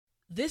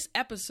This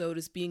episode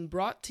is being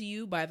brought to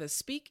you by the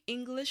Speak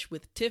English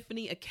with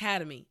Tiffany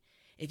Academy.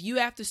 If you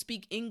have to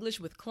speak English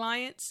with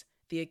clients,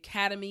 the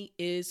Academy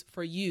is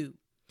for you.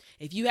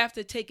 If you have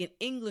to take an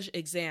English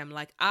exam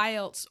like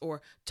IELTS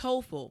or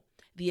TOEFL,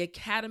 the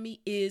Academy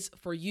is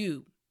for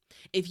you.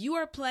 If you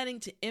are planning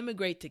to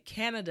immigrate to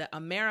Canada,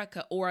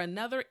 America, or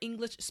another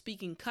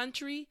English-speaking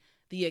country,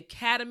 the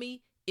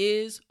Academy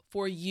is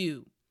for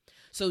you.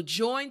 So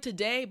join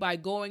today by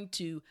going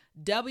to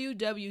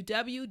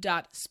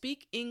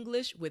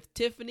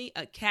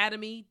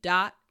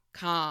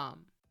www.speakenglishwithtiffanyacademy.com.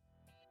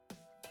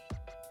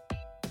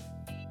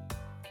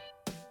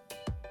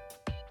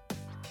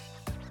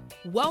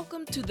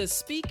 Welcome to the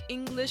Speak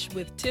English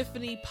with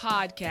Tiffany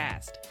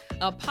podcast,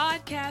 a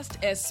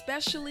podcast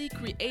especially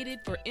created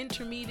for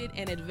intermediate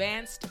and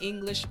advanced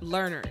English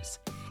learners.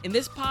 In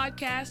this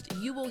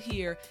podcast, you will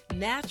hear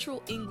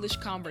natural English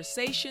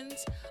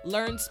conversations,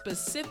 learn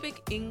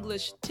specific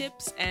English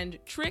tips and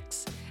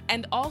tricks,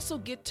 and also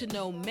get to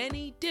know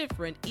many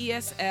different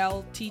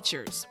ESL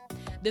teachers.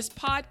 This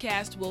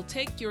podcast will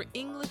take your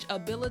English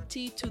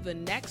ability to the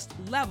next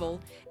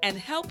level and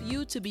help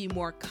you to be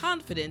more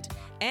confident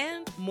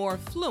and more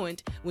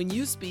fluent when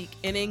you speak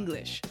in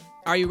English.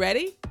 Are you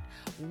ready?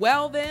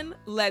 Well then,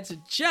 let's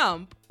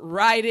jump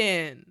right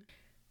in.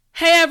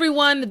 Hey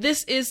everyone,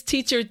 this is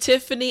Teacher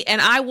Tiffany, and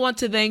I want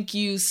to thank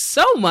you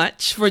so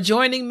much for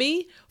joining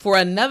me for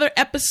another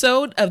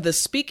episode of the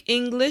Speak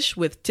English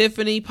with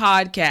Tiffany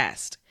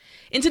podcast.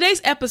 In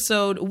today's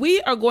episode, we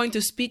are going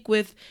to speak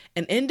with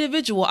an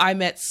individual I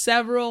met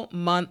several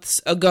months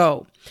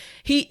ago.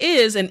 He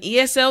is an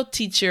ESL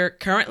teacher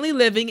currently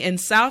living in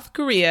South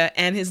Korea,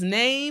 and his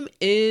name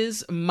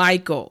is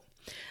Michael.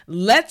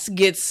 Let's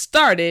get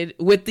started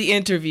with the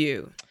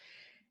interview.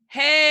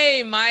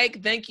 Hey,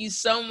 Mike, thank you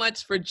so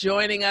much for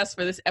joining us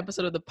for this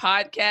episode of the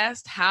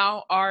podcast.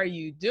 How are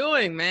you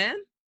doing, man?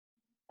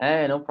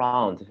 Hey, no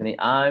problem, Tiffany.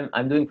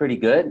 I'm doing pretty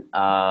good.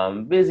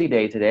 Busy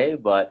day today,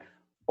 but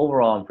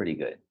overall, I'm pretty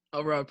good.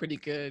 Overall, pretty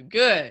good.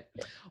 Good.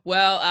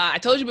 Well, I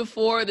told you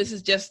before, this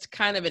is just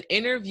kind of an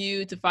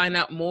interview to find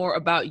out more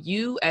about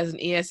you as an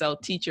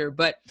ESL teacher,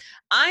 but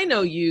I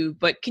know you,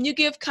 but can you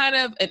give kind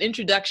of an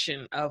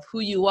introduction of who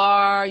you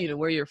are,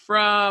 where you're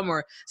from,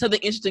 or something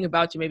interesting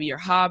about you, maybe your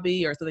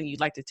hobby or something you'd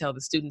like to tell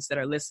the students that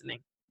are listening?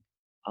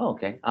 Oh,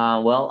 okay.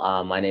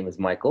 My name is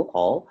Michael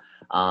Hall.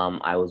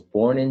 I was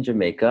born in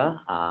Jamaica,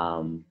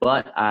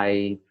 but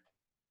I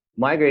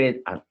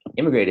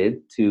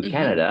immigrated to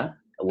Canada,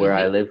 where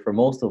I lived for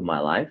most of my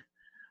life.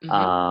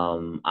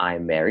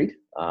 I'm married,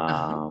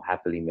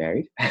 happily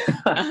married.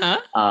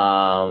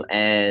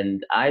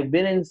 And I've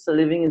been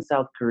living in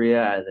South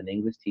Korea as an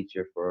English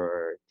teacher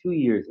for 2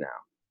 years now.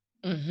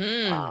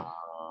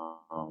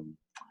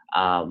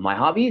 My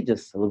hobby,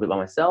 just a little bit by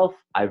myself,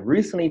 I've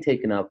recently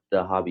taken up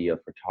the hobby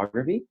of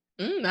photography.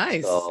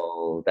 Nice.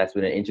 So that's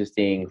been an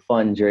interesting,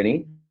 fun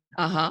journey.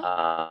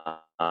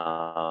 But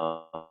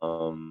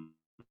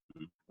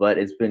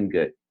it's been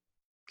good.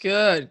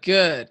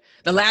 Good.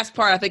 The last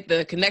part, I think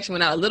the connection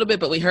went out a little bit,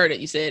 but we heard it.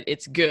 You said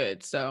it's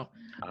good. So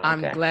okay. I'm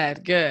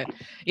glad. Good.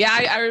 Yeah,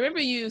 I remember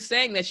you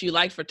saying that you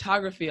liked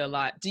photography a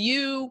lot. Do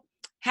you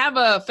have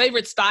a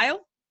favorite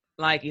style?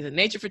 Like either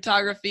nature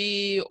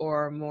photography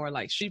or more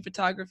like street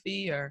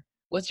photography, or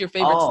what's your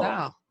favorite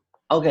style?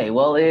 Okay,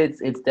 well,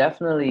 it's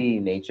definitely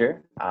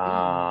nature.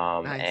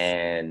 Nice.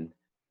 And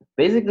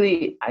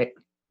basically, I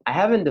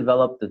haven't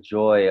developed the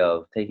joy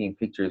of taking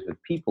pictures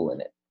with people in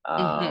it.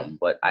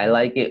 But I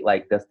like it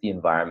like that's the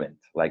environment,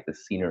 like the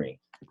scenery.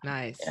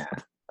 Nice. Yeah,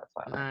 that's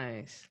why I like it.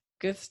 Nice.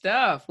 Good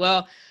stuff.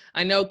 Well,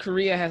 I know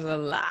Korea has a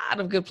lot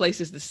of good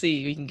places to see.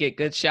 You can get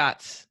good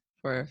shots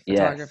for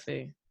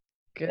photography.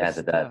 Yes.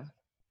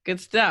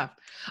 Good stuff.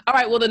 All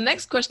right. Well, the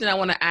next question I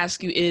want to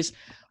ask you is,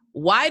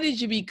 why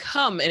did you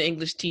become an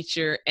English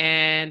teacher,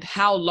 and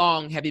how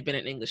long have you been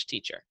an English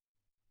teacher?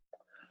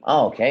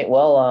 Oh, okay.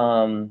 Well,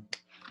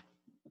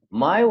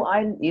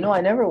 I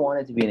never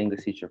wanted to be an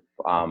English teacher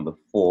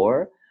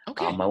before.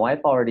 Okay. My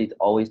wife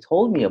always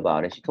told me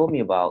about it. She told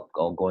me about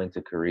going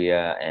to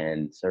Korea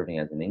and serving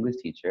as an English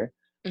teacher,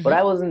 but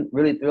I wasn't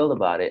really thrilled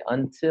about it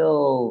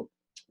until,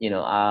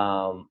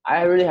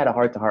 I really had a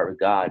heart-to-heart with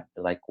God.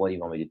 Like, what do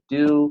you want me to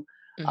do?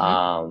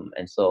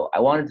 And so I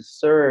wanted to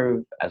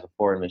serve as a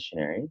foreign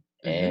missionary.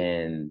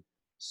 And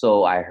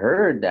so I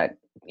heard that,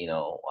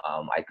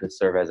 I could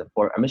serve as a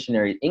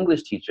missionary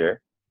English teacher.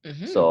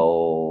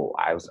 So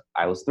I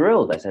was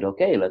thrilled. I said,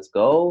 okay, let's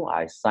go.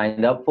 I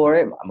signed up for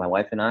it. My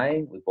wife and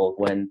I, we both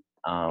went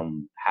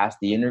past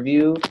the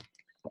interview.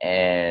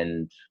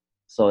 And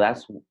so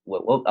that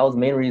was the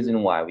main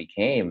reason why we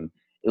came.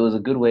 It was a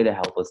good way to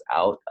help us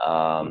out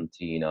to,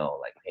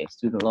 like pay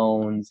student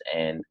loans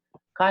and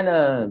kind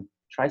of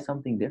try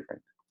something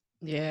different.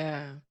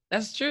 Yeah,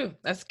 that's true.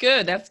 That's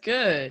good.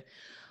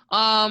 Well,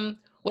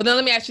 then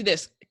let me ask you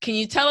this. Can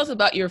you tell us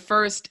about your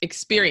first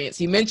experience?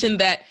 You mentioned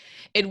that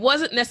it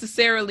wasn't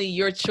necessarily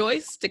your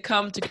choice to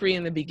come to Korea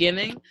in the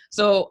beginning.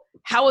 So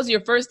how was your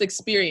first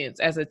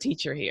experience as a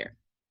teacher here?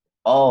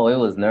 Oh, it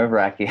was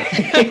nerve-wracking.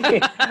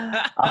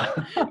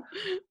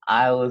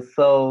 I was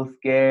so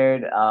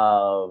scared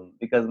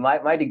because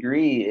my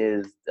degree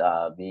is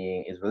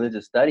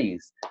religious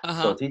studies. So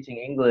Uh-huh. teaching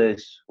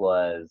English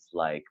was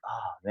like,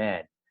 oh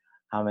man,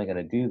 how am I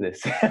gonna do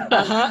this? Am I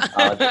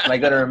Uh-huh.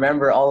 gonna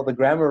remember all of the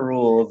grammar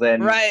rules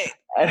Right.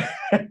 and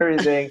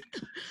everything?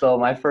 So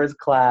my first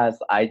class,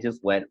 I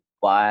just went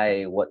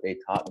by what they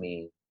taught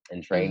me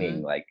in training,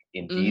 Mm-hmm. like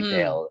in Mm-hmm.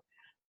 detail,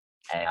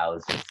 and I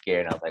was just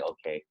scared. And I was like,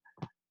 okay,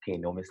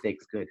 no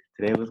mistakes, good.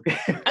 Today was good.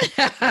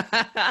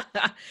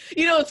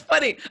 It's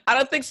funny. I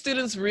don't think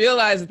students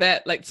realize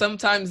that, like,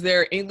 sometimes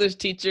their English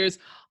teachers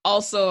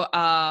also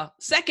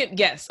second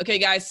guess. Okay,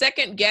 guys,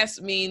 second guess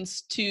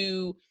means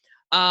to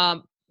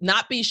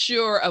not be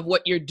sure of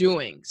what you're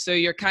doing. So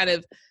you're kind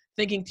of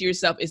thinking to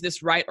yourself, is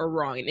this right or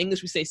wrong? In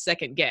English, we say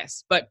second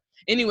guess. But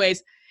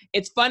anyways,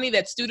 it's funny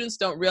that students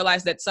don't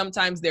realize that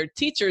sometimes their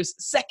teachers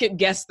second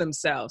guess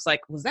themselves.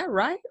 Like, was that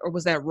right or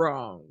was that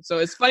wrong? So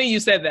it's funny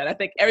you said that. I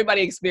think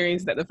everybody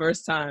experienced that the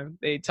first time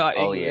they taught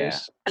Oh yeah.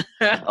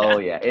 English. Oh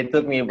yeah. It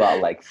took me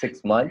about like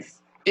 6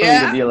 months for me to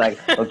Yeah. be like,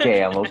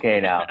 okay, I'm okay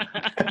now.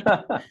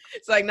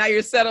 It's like now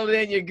you're settled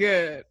in, you're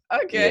good.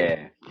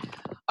 Okay. Yeah.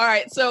 All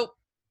right. So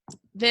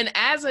then,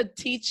 as a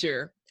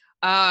teacher,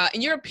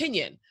 in your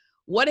opinion,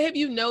 what have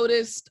you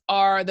noticed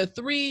are the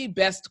three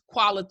best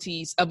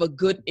qualities of a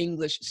good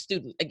English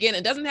student? Again,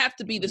 it doesn't have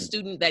to be the Mhm.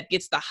 student that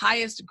gets the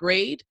highest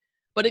grade,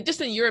 but just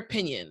in your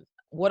opinion,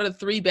 what are the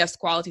three best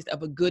qualities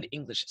of a good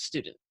English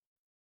student?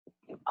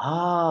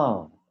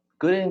 Oh,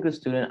 good English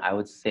student, I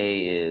would say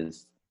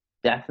is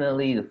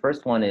definitely the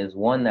first one is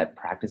one that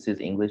practices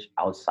English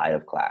outside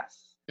of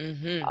class.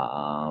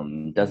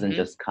 Mm-hmm. Doesn't Mm-hmm.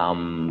 just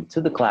come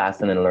to the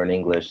class and then learn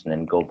English and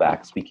then go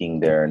back speaking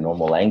their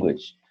normal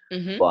language,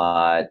 Mm-hmm.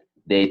 but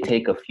they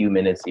take a few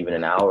minutes, even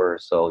an hour or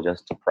so,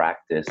 just to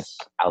practice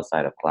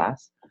outside of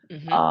class.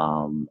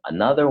 Mm-hmm.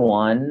 Another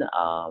one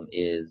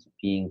is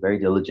being very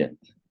diligent.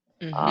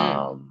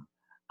 Mm-hmm.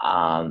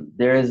 Um,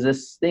 there is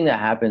this thing that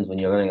happens when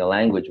you're learning a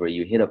language where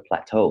you hit a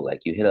plateau,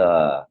 like you hit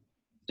a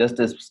just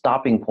this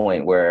stopping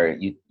point where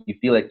you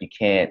feel like you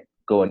can't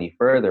go any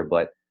further,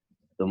 but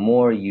the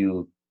more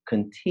you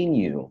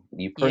continue,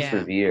 you Yeah.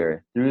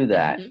 persevere through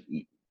that, Mm-hmm.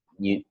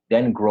 you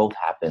then growth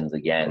happens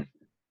again.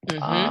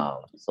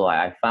 Mm-hmm. So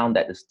I found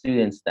that the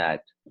students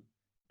that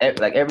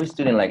like every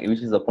student like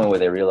reaches a point where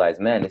they realize,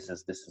 man, this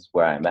is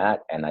where I'm at,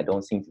 and I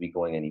don't seem to be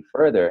going any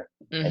further.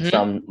 And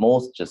Mm-hmm.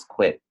 most just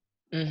quit.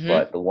 Mm-hmm.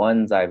 But the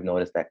ones I've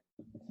noticed that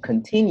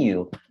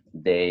continue,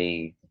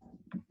 they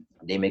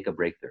they make a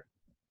breakthrough.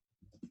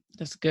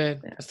 That's good.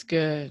 Yeah. That's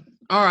good.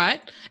 All right.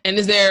 And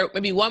is there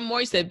maybe one more?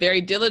 You said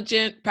very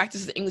diligent,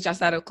 practices English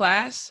outside of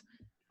class.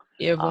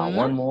 You have one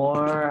more? One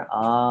more.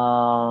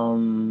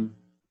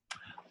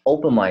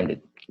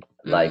 Open-minded.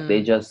 Like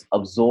they Mm. just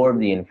absorb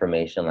the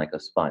information like a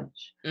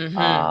sponge. Mm-hmm.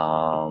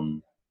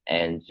 Um,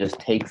 and just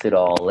takes it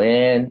all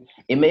in.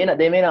 They may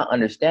not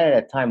understand it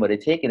at the time, but they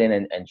take it in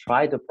and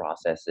try to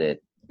process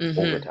it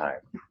over Mm-hmm.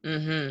 time.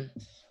 Mm-hmm.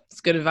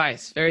 It's good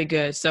advice. Very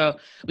good. So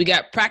we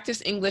got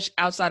practice English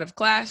outside of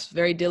class,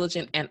 very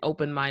diligent and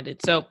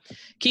open-minded. So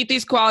keep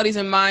these qualities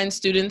in mind,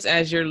 students,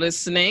 as you're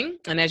listening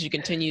and as you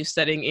continue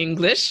studying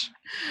English.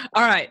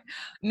 All right.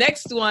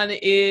 Next one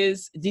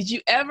is, did you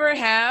ever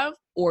have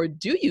or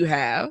do you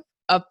have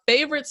a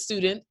favorite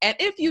student? And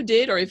if you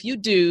did or if you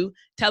do,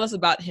 tell us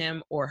about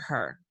him or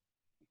her.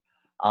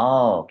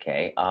 Oh,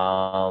 okay.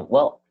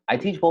 Well, I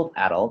teach both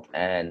adult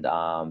and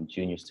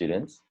junior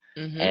students,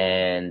 Mm-hmm.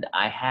 and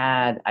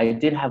I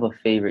did have a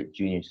favorite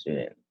junior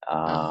student.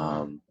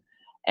 Uh-huh.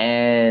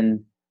 And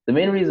the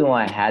main reason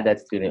why I had that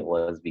student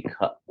was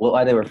because, well,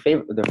 why they were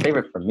their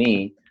favorite for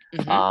me,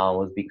 Mm-hmm.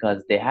 was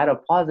because they had a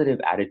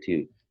positive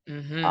attitude.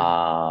 Mm-hmm.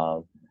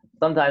 Um,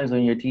 Sometimes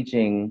when you're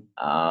teaching,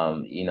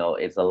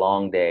 it's a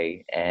long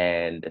day,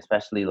 and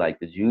especially like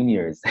the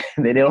juniors,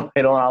 they don't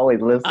always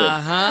listen,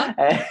 Uh-huh.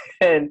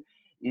 and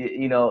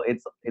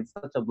it's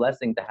such a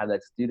blessing to have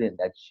that student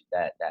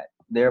that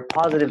their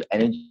positive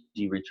energy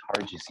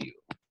recharges you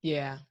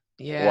Yeah.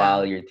 Yeah.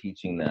 while you're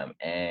teaching them.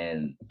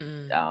 And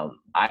Mm.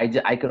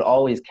 I could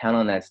always count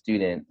on that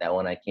student that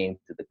when I came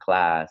to the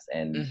class,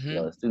 and Mm-hmm.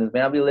 the students may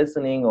not be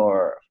listening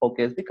or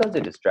focused because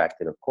they're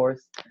distracted, of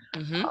course,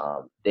 Mm-hmm.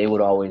 they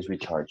would always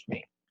recharge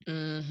me.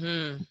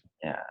 Mm-hmm.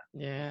 Yeah.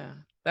 Yeah.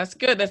 That's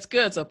good. That's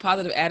good. So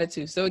positive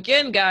attitude. So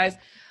again, guys,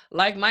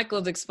 like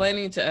Michael's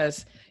explaining to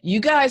us, you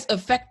guys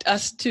affect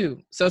us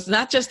too. So it's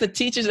not just the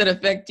teachers that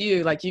affect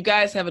you. Like, you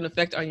guys have an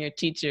effect on your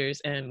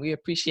teachers, and we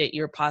appreciate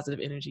your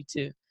positive energy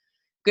too.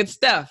 Good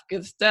stuff.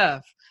 Good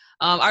stuff.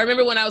 I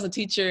remember when I was a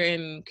teacher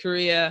in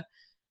Korea,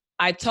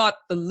 I taught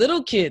the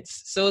little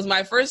kids. So it was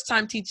my first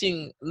time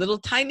teaching little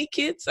tiny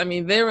kids. I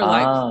mean, they were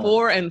like Ah,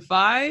 4 and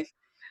 5.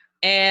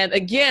 And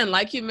again,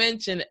 like you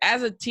mentioned,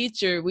 as a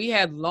teacher, we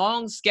had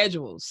long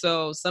schedules.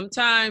 So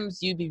sometimes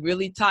you'd be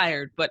really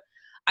tired. But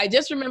I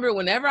just remember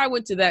whenever I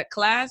went to that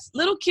class,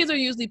 little kids are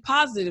usually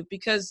positive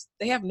because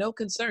they have no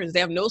concerns. They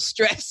have no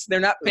stress.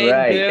 They're not paying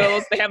right.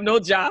 bills. They have no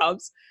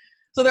jobs.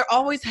 So they're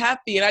always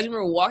happy. And I just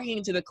remember walking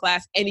into the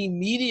class and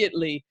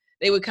immediately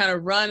they would kind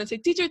of run and say,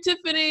 Teacher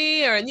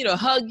Tiffany, or,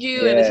 hug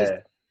you. And it's just Yeah.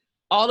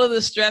 all of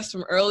the stress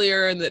from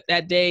earlier in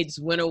that day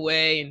just went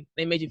away and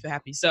they made you feel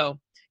happy. So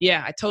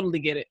yeah, I totally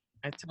get it.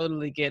 I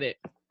totally get it.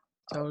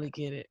 Totally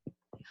get it.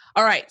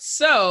 All right.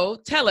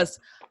 So tell us,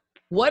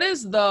 what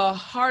is the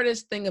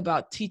hardest thing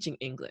about teaching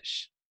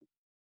English?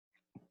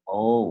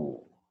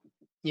 Oh.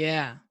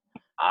 Yeah.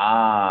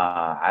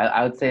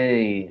 I would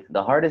say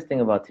the hardest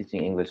thing about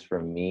teaching English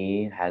for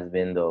me has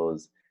been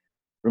those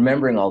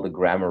remembering all the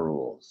grammar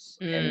rules.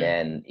 And Mm.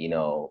 then,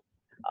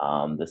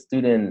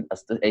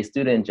 a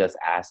student just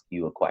asks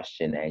you a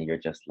question and you're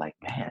just like,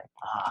 man,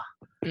 I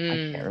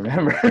can't Mm.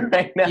 remember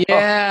right now.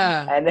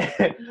 Yeah.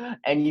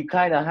 And you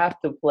kind of have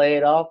to play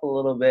it off a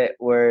little bit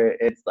where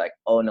it's like,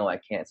 oh no, I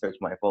can't search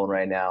my phone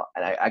right now.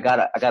 And I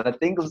gotta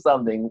think of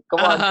something.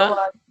 Come Uh-huh.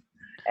 on.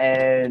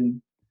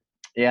 And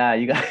yeah,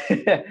 you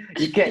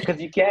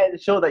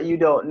can't show that you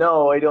don't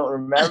know or you don't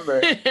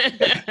remember.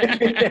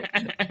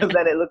 Because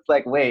then it looks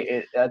like,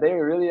 wait, are they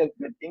really a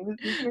good English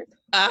teacher?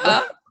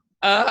 Uh-huh.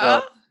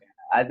 Uh-huh. So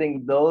I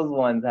think those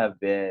ones have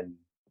been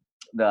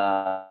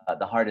the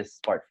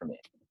hardest part for me.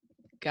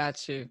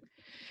 Got you.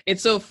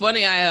 It's so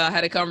funny. I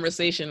had a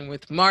conversation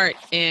with Mark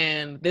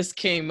and this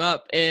came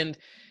up and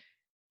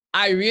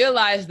I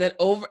realized that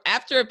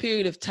after a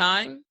period of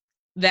time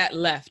that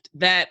left,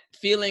 that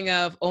feeling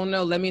of, oh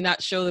no, let me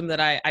not show them that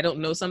I don't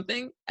know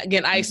something.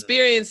 Again, I Mhm.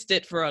 experienced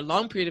it for a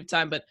long period of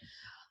time, but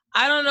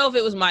I don't know if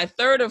it was my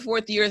third or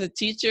fourth year as a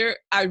teacher.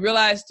 I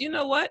realized, you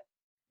know what?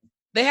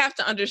 They have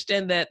to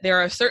understand that there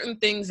are certain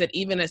things that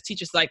even as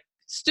teachers, like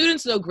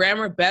students know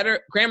grammar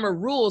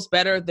rules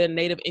better than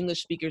native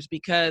English speakers,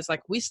 because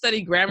like we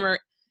study grammar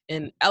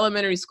in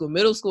elementary school,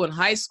 middle school, and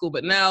high school,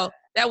 but now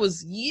that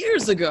was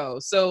years ago.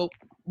 So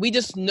we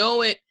just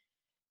know it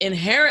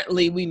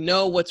inherently. We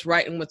know what's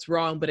right and what's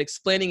wrong, but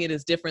explaining it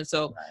is different.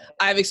 So Right.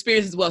 I've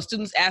experienced as well.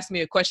 Students ask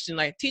me a question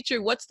like,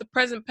 teacher, what's the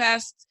present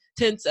past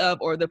tense of,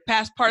 or the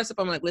past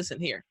participle? I'm like, listen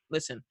here,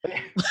 listen.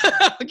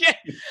 Okay.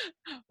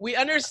 We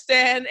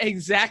understand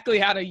exactly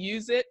how to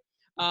use it.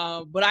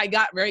 But I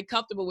got very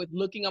comfortable with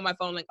looking on my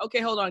phone, like, okay,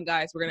 hold on,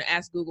 guys. We're going to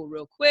ask Google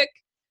real quick.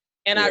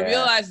 And I Yeah.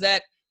 realized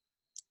that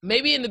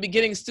maybe in the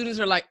beginning, students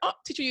are like, oh,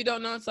 teacher, you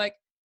don't know. It's like,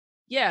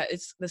 yeah,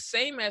 it's the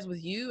same as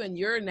with you and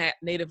your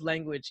native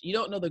language. You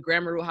don't know the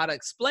grammar rule, how to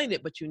explain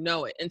it, but you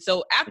know it. And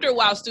so after a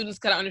while, students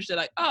kind of understood,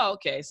 like, oh,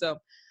 okay. So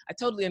I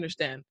totally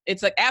understand.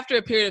 It's like after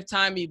a period of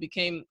time,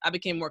 I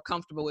became more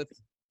comfortable with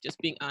just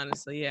being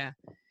honest. So yeah,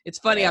 it's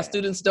funny how Yeah.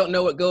 students they don't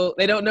know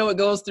what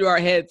goes through our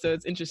head. So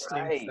it's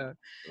interesting. Right. So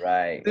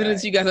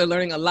students, Right. you guys are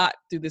learning a lot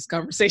through this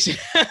conversation.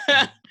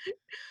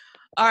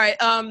 All right.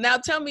 Now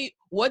tell me,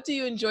 what do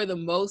you enjoy the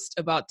most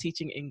about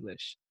teaching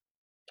English?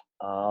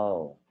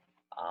 Oh,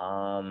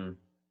 um,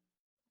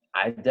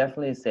 I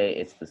definitely say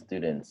it's the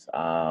students,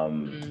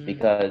 Mm,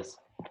 because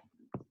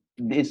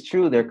it's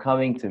true they're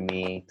coming to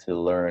me to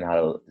learn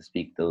how to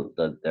speak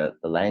the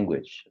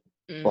language,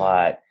 mm,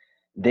 but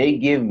they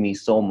give me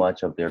so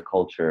much of their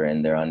culture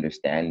and their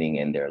understanding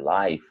and their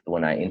life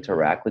when I mm,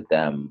 interact with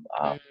them,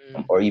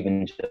 mm, or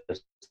even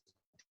just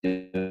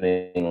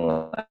doing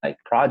like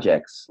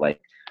projects like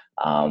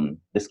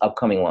this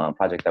upcoming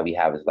project that we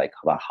have is like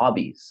about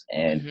hobbies,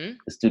 and mm-hmm.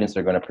 the students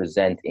are going to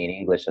present in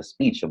English a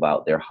speech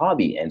about their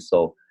hobby. And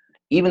so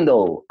even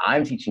though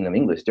I'm teaching them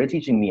English, they're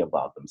teaching me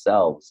about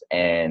themselves,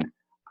 and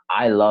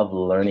I love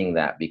learning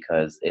that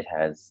because it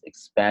has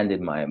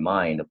expanded my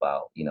mind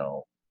about,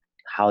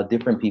 how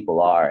different people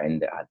are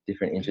and the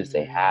different interests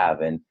they Mm, have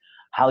and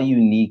how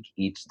unique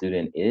each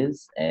student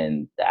is.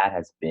 And that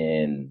has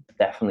been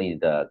definitely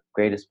the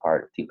greatest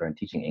part of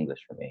teaching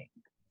English for me.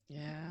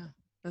 yeah,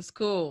 that's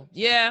cool.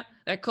 Yeah,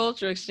 that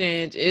culture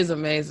exchange is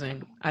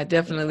amazing. I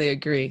definitely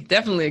agree.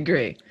 Definitely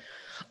agree.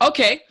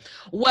 Okay.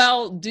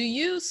 Well, do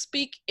you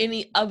speak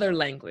any other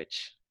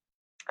language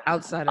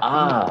outside of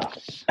Ah,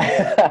 English?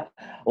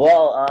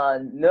 well,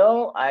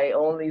 no, I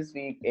only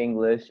speak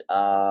English.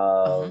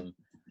 Uh-huh.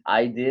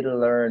 I did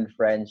learn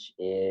French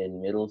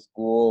in middle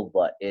school,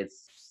 but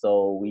it's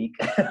so weak.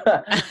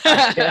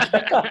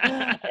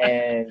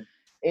 And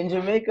in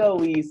Jamaica,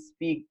 we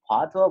speak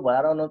Patois, but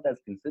I don't know if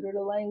that's considered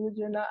a language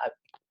or not.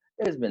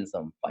 There's been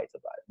some fights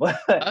about it,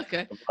 but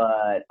Okay.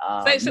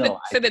 no,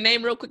 Say the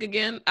name real quick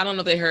again. I don't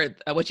know if they heard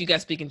what you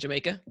guys speak in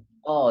Jamaica.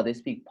 they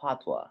speak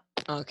Patois.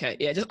 Okay,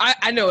 yeah, just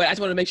I know it. I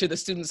just want to make sure the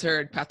students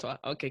heard patois.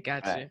 Okay,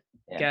 got Right. you,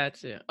 Yeah.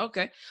 got you.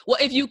 Okay, well,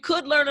 if you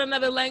could learn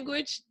another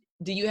language,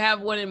 do you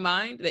have one in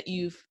mind that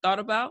you've thought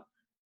about?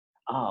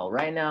 Oh,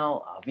 right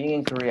now, being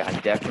in Korea, I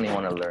definitely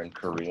want to learn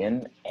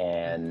Korean, Mhm.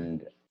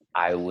 and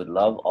I would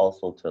love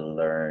also to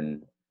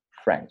learn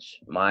French.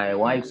 My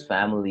wife's Mm,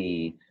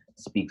 family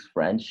speaks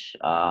French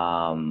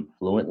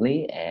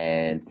fluently,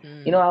 and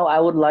mm, I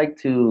would like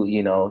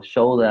to,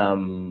 show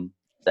them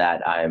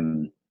that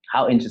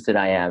how interested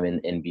I am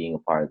in being a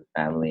part of the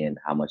family and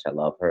how much I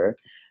love her,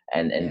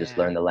 and just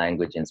yeah, learn the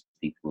language and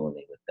speak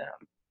fluently with them.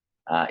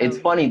 It's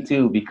Oh funny man.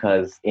 too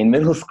because in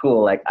middle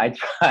school, like I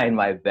tried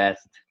my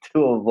best to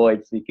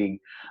avoid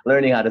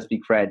learning how to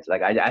speak French.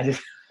 Like I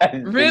just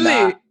did not.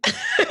 Really?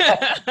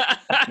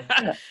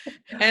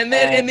 And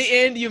then in And the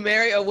end, you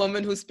marry a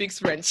woman who speaks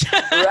French.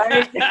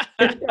 right,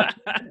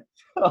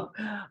 so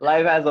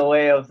life has a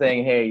way of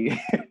saying, "Hey,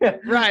 you're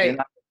Right.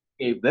 not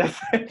gonna escape this."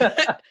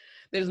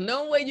 There's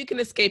no way you can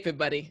escape it,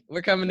 buddy.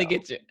 We're coming to No.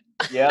 get you.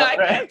 Yeah, I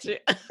right. got you.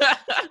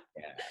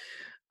 Yeah.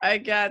 I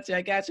got you.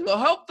 I got you. Well,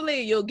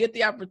 hopefully you'll get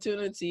the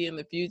opportunity in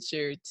the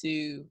future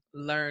to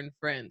learn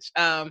French.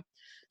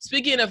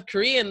 Speaking of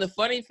Korean, the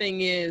funny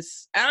thing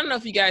is, I don't know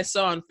if you guys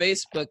saw on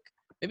Facebook,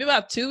 maybe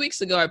about 2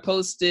 weeks ago, I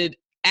posted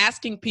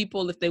asking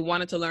people if they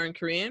wanted to learn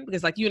Korean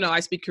because, like, I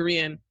speak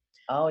Korean.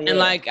 Oh And yeah.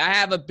 like, I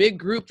have a big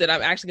group that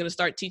I'm actually going to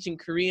start teaching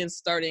Korean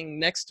starting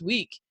next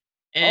week.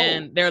 Oh.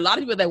 And there are a lot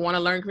of people that want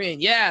to learn Korean.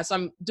 Yeah. So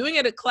I'm doing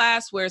it a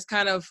class where it's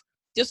kind of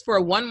just for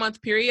a 1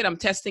 month period. I'm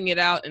testing it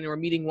out and we're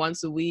meeting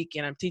once a week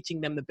and I'm teaching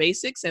them the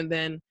basics. And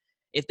then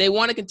if they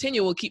want to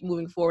continue, we'll keep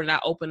moving forward and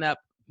I'll open up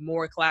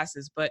more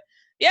classes. But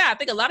yeah, I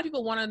think a lot of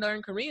people want to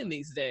learn Korean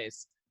these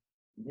days.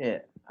 Yeah,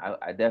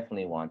 I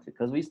definitely want to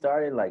because we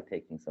started like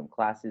taking some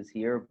classes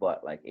here,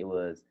 but like it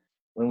was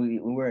when we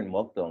were in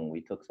Mokdong,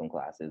 we took some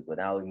classes, but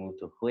now we moved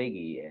to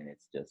Huegi and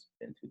it's just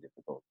been too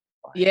difficult to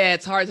find. Yeah,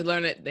 it's hard to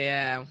learn it.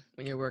 Yeah,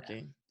 when you're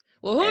working.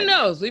 Well, who And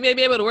knows? We may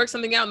be able to work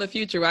something out in the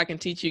future where I can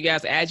teach you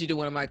guys, add you to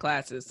one of my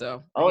classes.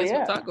 So I oh guess we'll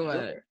yeah, talk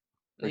about it.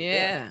 for sure.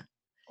 Yeah,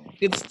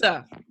 good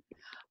stuff.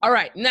 All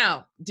right.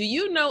 Now, do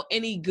you know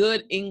any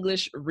good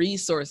English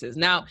resources?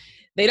 Now,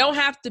 they don't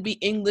have to be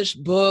English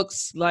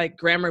books like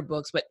grammar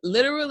books, but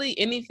literally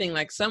anything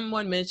like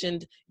someone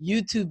mentioned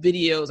YouTube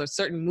videos or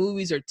certain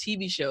movies or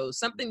TV shows,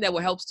 something that will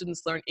help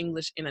students learn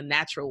English in a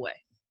natural way.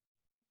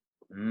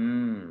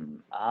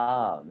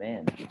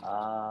 Man.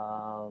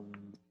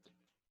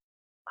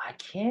 I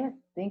can't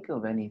think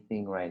of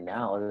anything right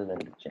now other than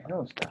the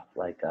general stuff.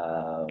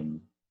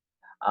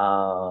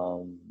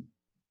 Um,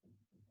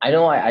 I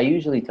know I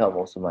usually tell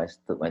most of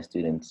my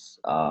students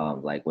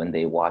like when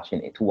they watch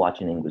an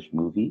English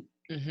movie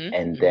Mm-hmm.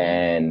 and Mm-hmm.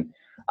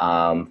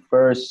 then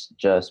first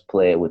just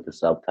play it with the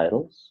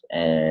subtitles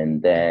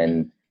and Mm-hmm.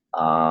 then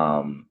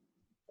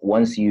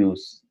once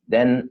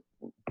then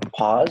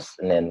pause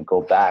and then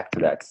go back to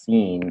that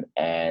scene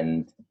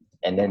and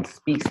then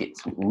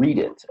read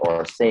it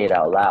or say it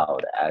out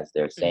loud as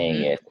they're saying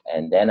Mm-hmm. it,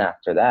 and then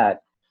after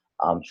that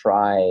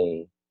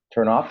try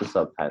turn off the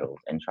subtitles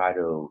and try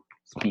to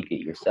speak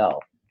it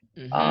yourself,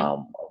 Mm-hmm.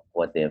 of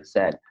what they have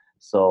said.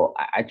 So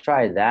I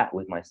try that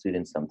with my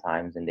students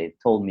sometimes, and they've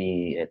told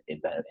me it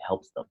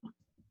helps them.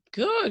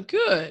 Good,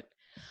 good.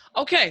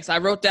 Okay, so I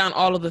wrote down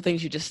all of the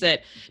things you just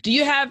said. Do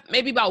you have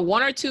maybe about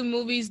one or two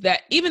movies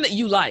that even that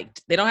you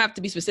liked? They don't have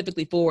to be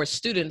specifically for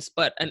students,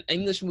 but an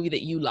English movie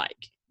that you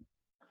like.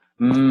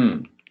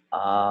 Mm.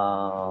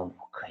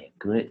 Okay, a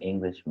good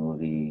English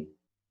movie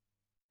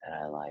that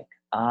I like.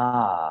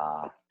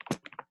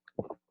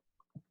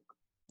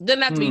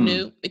 Doesn't have to be Hmm.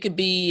 new. It could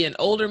be an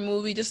older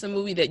movie, just a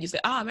movie that you say,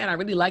 "Oh man, I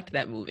really liked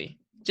that movie,"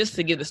 just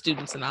to give the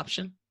students an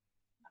option.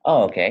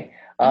 Oh, okay.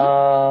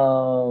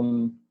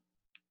 Hmm.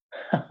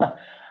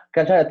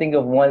 I'm trying to think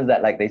of ones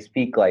that like they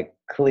speak like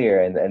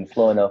clear and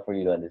slow enough for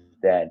you to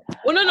understand.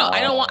 Well, no,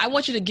 I don't want. Um, I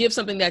want you to give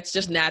something that's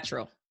just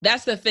natural.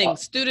 That's the thing. oh,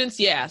 Students,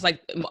 yeah, it's like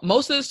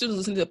most of the students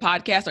listening to the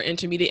podcast are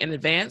intermediate and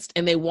advanced,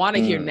 and they want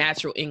to hear mm,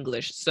 natural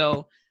English.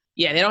 So,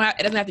 yeah, they don't have.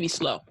 It doesn't have to be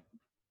slow.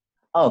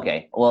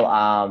 okay.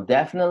 Well,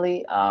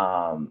 definitely.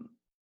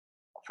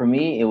 For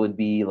me, it would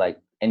be like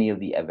any of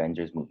the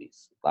Avengers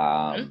movies.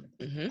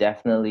 Mm-hmm.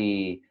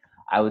 Definitely,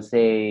 I would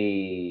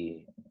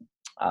say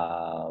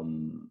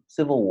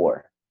Civil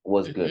War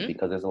was good Mm-hmm.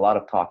 because there's a lot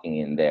of talking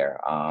in there,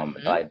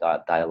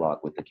 Mm-hmm. dialogue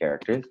with the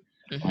characters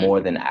Mm-hmm.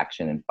 more than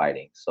action and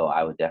fighting. So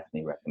I would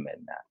definitely recommend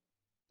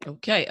that.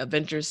 Okay,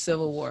 Avengers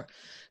Civil War.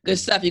 Good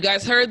stuff. You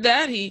guys heard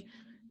that? He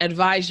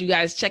advised you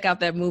guys check out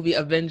that movie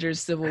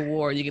Avengers Civil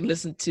War. You can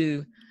listen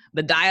to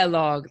the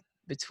dialogue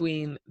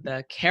between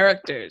the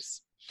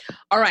characters.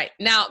 All right,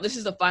 now this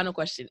is the final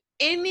question.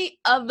 Any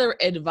other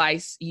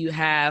advice you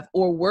have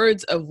or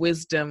words of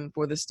wisdom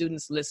for the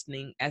students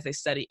listening as they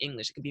study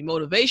English? It can be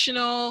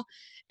motivational,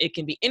 it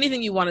can be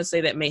anything you want to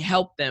say that may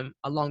help them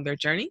along their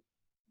journey.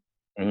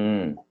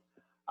 Mm.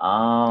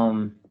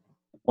 Um,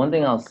 One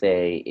thing I'll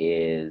say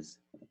is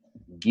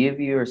give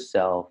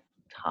yourself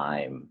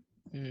time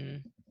Mm-hmm.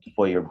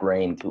 for your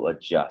brain to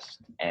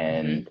adjust Mm-hmm.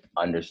 and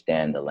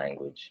understand the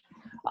language.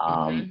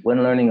 Mm-hmm.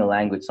 When learning a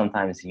language,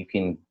 sometimes you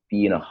can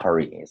be in a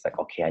hurry. It's like,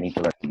 okay, I need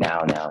to learn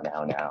now, now,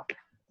 now, now.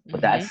 But Mm-hmm.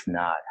 that's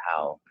not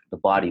how the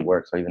body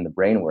works or even the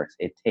brain works.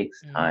 It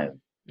takes time.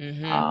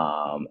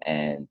 Mm-hmm.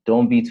 And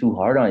don't be too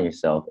hard on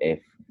yourself if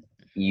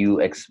you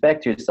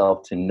expect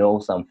yourself to know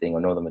something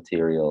or know the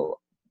material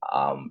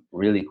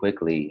really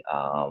quickly,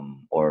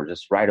 or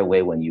just right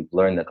away when you've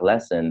learned the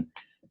lesson.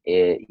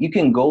 You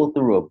can go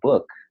through a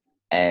book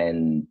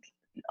and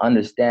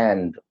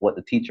understand what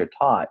the teacher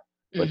taught,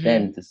 but Mm-hmm.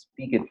 then to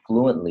speak it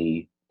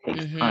fluently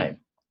takes Mm-hmm. time.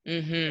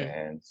 Mm-hmm.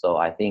 And so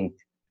I think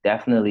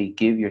definitely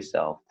give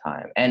yourself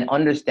time and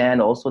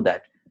understand also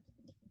that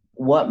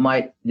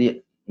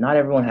not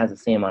everyone has the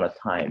same amount of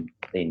time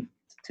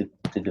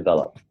to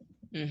develop.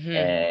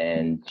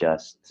 And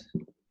just,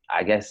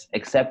 I guess,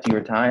 accept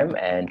your time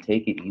and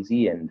take it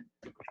easy,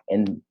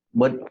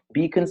 but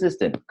be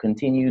consistent,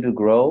 continue to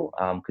grow,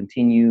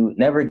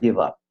 never give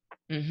up.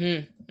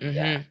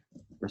 Yeah.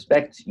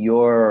 Respect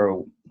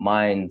your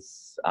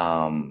mind's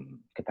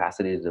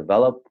capacity to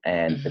develop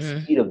and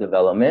the speed of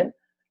development,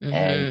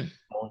 and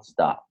don't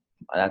stop.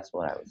 That's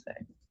what I would say.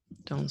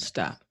 Don't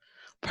stop.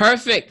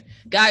 Perfect.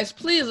 Guys,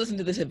 please listen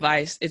to this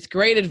advice. It's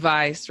great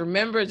advice.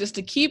 Remember just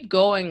to keep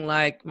going,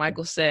 like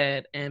Michael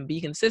said, and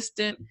be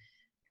consistent,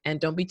 and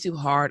don't be too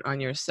hard on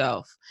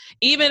yourself.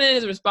 Even in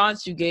his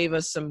response, you gave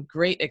us some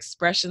great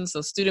expressions. So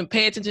student,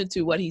 pay attention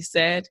to what he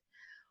said.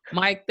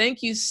 Mike,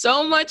 thank you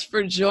so much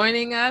for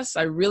joining us.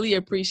 I really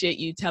appreciate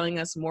you telling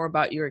us more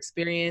about your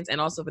experience and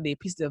also for the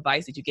piece of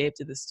advice that you gave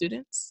to the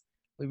students.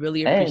 We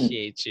really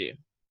appreciate you.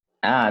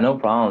 No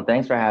problem.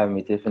 Thanks for having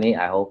me, Tiffany.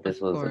 I hope this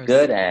was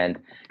good. And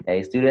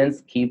hey,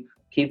 students, keep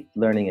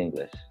learning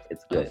English.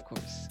 It's good. Of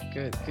course.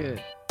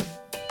 Good.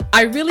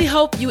 I really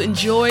hope you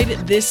enjoyed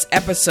this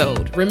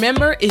episode.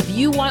 Remember, if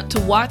you want to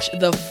watch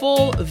the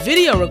full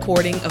video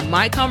recording of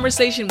my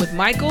conversation with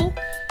Michael,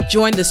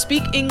 join the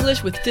Speak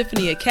English with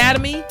Tiffany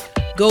Academy,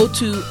 go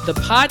to the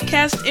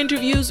podcast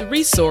interviews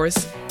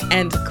resource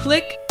and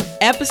click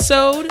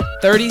episode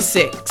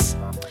 36.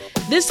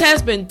 This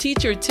has been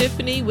Teacher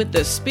Tiffany with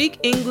the Speak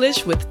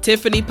English with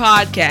Tiffany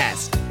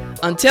podcast.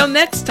 Until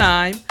next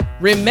time,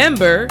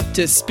 remember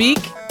to speak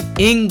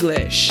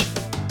English.